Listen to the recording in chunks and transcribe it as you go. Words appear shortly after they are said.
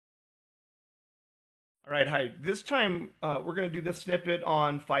All right, hi. This time we're going to do this snippet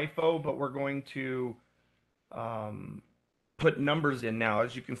on FIFO, but we're going to um, put numbers in now.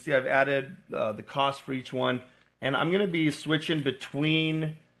 As you can see, I've added the cost for each one, and I'm going to be switching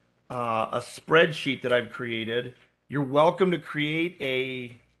between a spreadsheet that I've created. You're welcome to create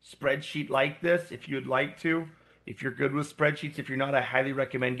a spreadsheet like this if you'd like to. If you're good with spreadsheets, if you're not, I highly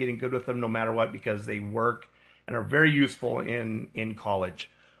recommend getting good with them no matter what because they work and are very useful in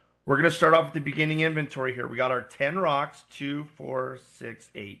college. We're going to start off with the beginning inventory here. We got our 10 rocks, 2, 4, 6,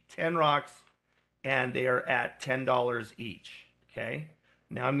 8, 10 rocks, and they are at $10 each. Okay.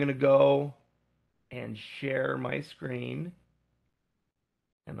 Now I'm going to go and share my screen,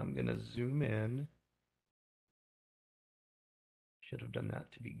 and I'm going to zoom in. Should have done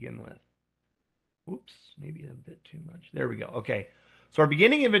that to begin with. Oops, maybe a bit too much. There we go. Okay. So our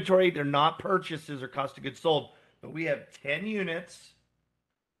beginning inventory, they're not purchases or cost of goods sold, but we have 10 units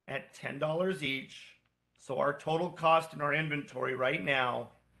at $10 each. So our total cost in our inventory right now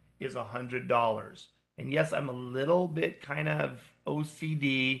is $100. And yes, I'm a little bit kind of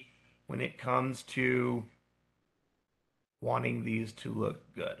OCD when it comes to wanting these to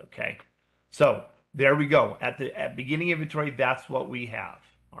look good. Okay. So there we go. At beginning inventory, that's what we have.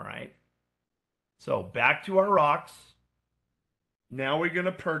 All right. So back to our rocks. Now we're going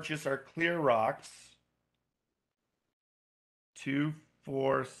to purchase our clear rocks. 2,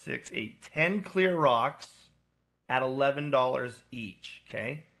 4, 6, 8, 10 clear rocks at $11 each.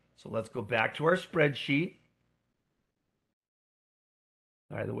 Okay. So let's go back to our spreadsheet.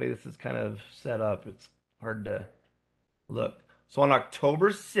 All right. The way this is kind of set up, it's hard to look. So on October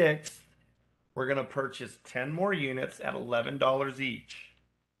 6th, we're going to purchase 10 more units at $11 each.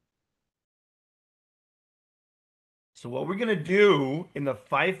 So what we're going to do in the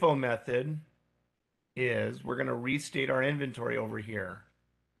FIFO method is we're going to restate our inventory over here.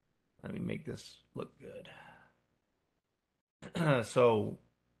 Let me make this look good. So,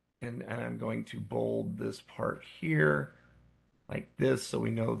 and I'm going to bold this part here like this so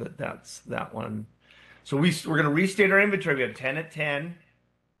we know that that's that one. So we're going to restate our inventory. We have 10 at 10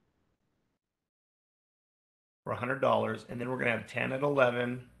 for $100, and then we're going to have 10 at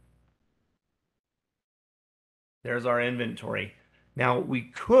 11. There's our inventory. Now we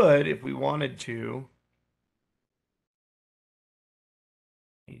could, if we wanted to,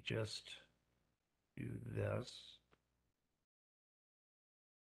 just do this.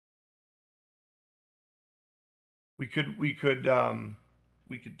 We could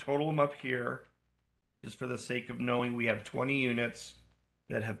total them up here just for the sake of knowing we have 20 units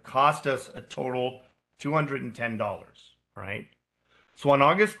that have cost us a total $210, right? So on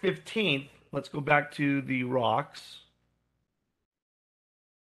August 15th, let's go back to the rocks.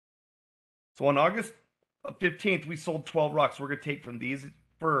 So on August 15th, we sold 12 rocks. We're going to take from these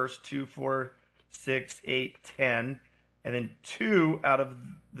first 2, 4, 6, 8, 10, and then 2 out of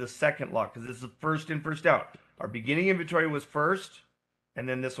the second lot because this is the first in, first out. Our beginning inventory was first, and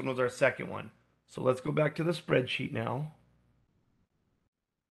then this one was our second one. So let's go back to the spreadsheet now.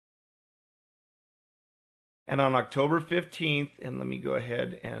 And on October 15th, and let me go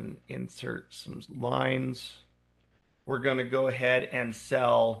ahead and insert some lines. We're going to go ahead and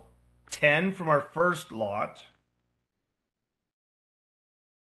sell 10 from our first lot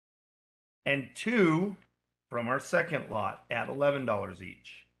and 2 from our second lot at $11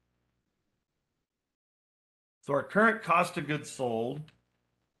 each. So our current cost of goods sold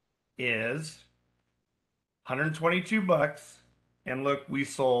is 122 bucks. And look, we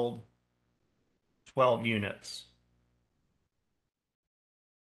sold 12 units.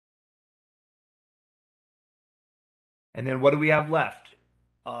 And then what do we have left?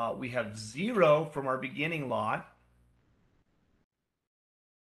 We have 0 from our beginning lot.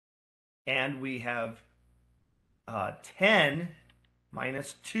 And we have 10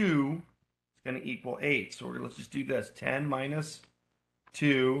 minus 2 is going to equal 8. So let's just do this. 10 minus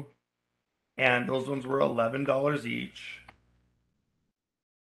 2. And those ones were $11 each.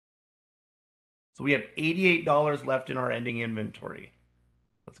 So we have $88 left in our ending inventory.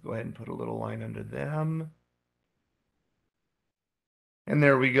 Let's go ahead and put a little line under them. And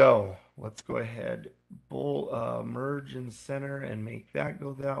there we go. Let's go ahead, merge in center and make that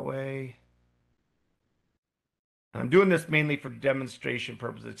go that way. I'm doing this mainly for demonstration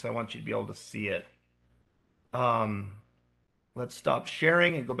purposes because I want you to be able to see it. Let's stop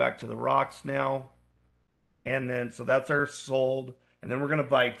sharing and go back to the rocks now. And then, so that's our sold. And then we're going to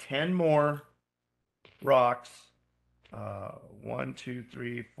buy 10 more rocks. 1, 2,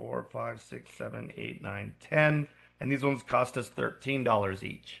 3, 4, 5, 6, 7, 8, 9, 10. And these ones cost us $13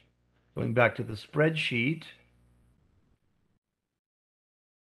 each. Going back to the spreadsheet.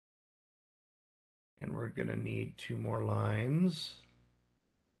 And we're going to need 2 more lines.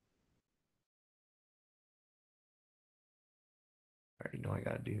 I already know I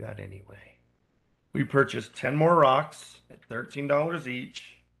got to do that anyway. We purchased 10 more rocks at $13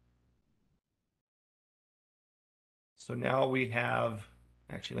 each. So now we have,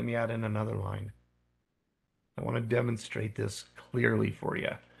 actually, let me add in another line. I want to demonstrate this clearly for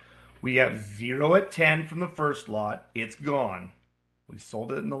you. We have 0 at 10 from the first lot. It's gone. We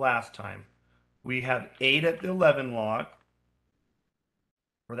sold it in the last time. We have 8 at the 11 lot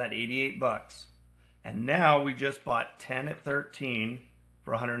for that 88 bucks. And now we just bought 10 at 13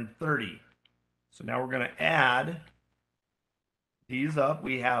 for 130. So now we're going to add these up.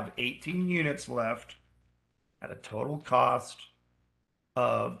 We have 18 units left at a total cost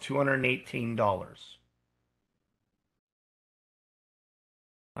of $218.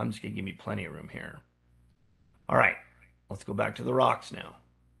 I'm just going to give me plenty of room here. All right, let's go back to the rocks now.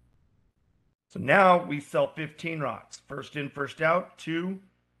 So now we sell 15 rocks. First in, first out. 2,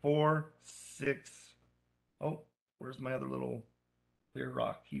 4, 6. Oh, where's my other little clear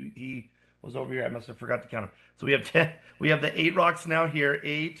rock? He was over here. I must have forgot to count him. So we have 10. We have the 8 rocks now here.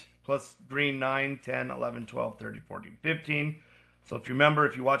 8 plus green 9, 10, 11, 12, 13, 14, 15. So if you remember,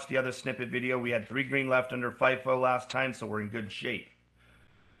 if you watched the other snippet video, we had 3 green left under FIFO last time, so we're in good shape.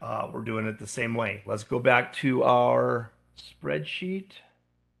 We're doing it the same way. Let's go back to our spreadsheet.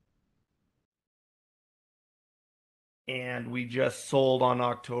 And we just sold on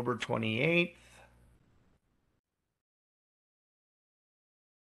October 28th.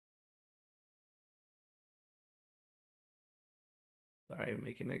 Sorry, I'm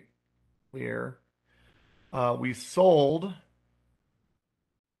making it clear. We sold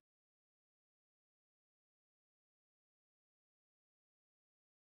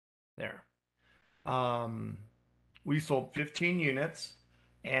there. We sold 15 units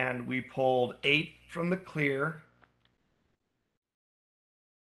and we pulled 8 from the clear.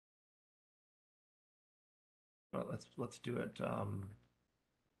 Well, let's do it. Let's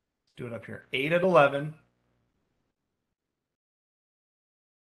do it up here. 8 at 11.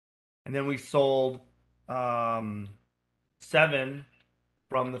 And then we sold 7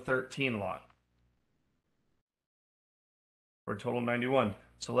 from the 13 lot for a total of 91.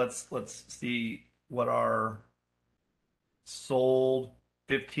 So let's see what our sold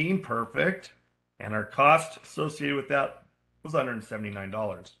 15 perfect, and our cost associated with that was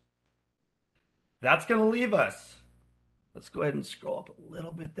 $179. That's going to leave us. Let's go ahead and scroll up a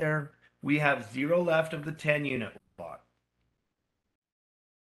little bit there. We have 0 left of the 10 unit lot.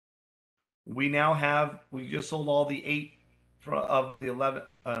 We now have, we just sold all the 8 of the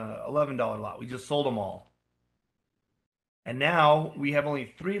 $11 lot. We just sold them all. And now we have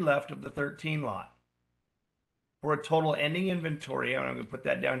only 3 left of the 13 lot. For a total ending inventory, and I'm going to put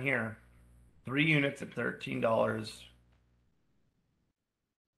that down here, 3 units at $13.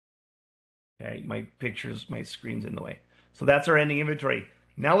 Okay, my screen's in the way. So that's our ending inventory.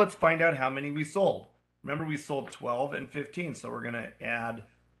 Now let's find out how many we sold. Remember, we sold 12 and 15, so we're going to add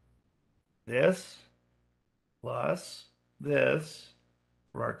this plus this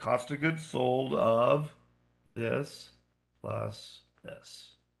for our cost of goods sold of this plus this.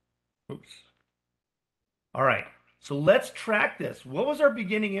 Oops. All right, so let's track this. What was our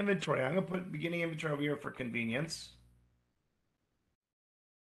beginning inventory? I'm going to put beginning inventory over here for convenience.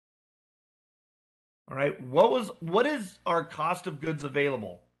 All right, what is our cost of goods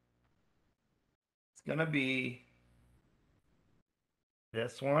available? It's going to be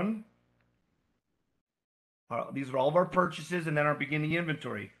this one. These are all of our purchases and then our beginning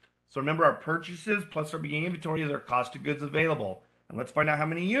inventory. So remember, our purchases plus our beginning inventory is our cost of goods available. And let's find out how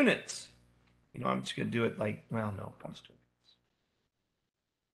many units. You know, I'm just going to do it like, well, no, I'm just doing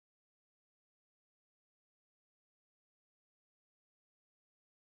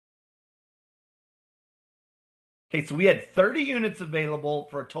this. Okay, so we had 30 units available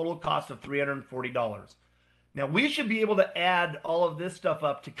for a total cost of $340. Now we should be able to add all of this stuff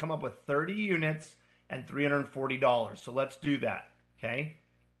up to come up with 30 units and $340. So let's do that. Okay.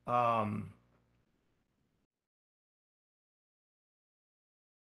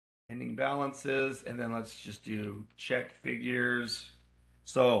 Ending balances, and then let's just do check figures.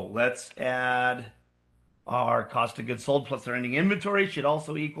 So let's add our cost of goods sold plus our ending inventory should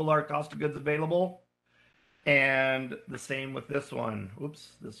also equal our cost of goods available. And the same with this one. Oops,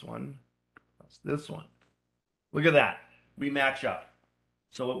 this one. That's this one. Look at that. We match up.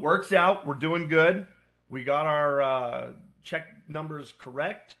 So it works out. We're doing good. We got our check numbers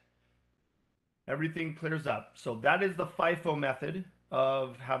correct. Everything clears up. So that is the FIFO method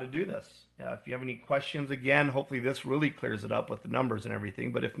of how to do this. If you have any questions, again, hopefully this really clears it up with the numbers and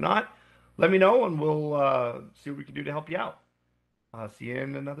everything. But if not, let me know and we'll see what we can do to help you out. See you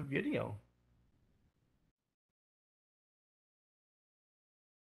in another video.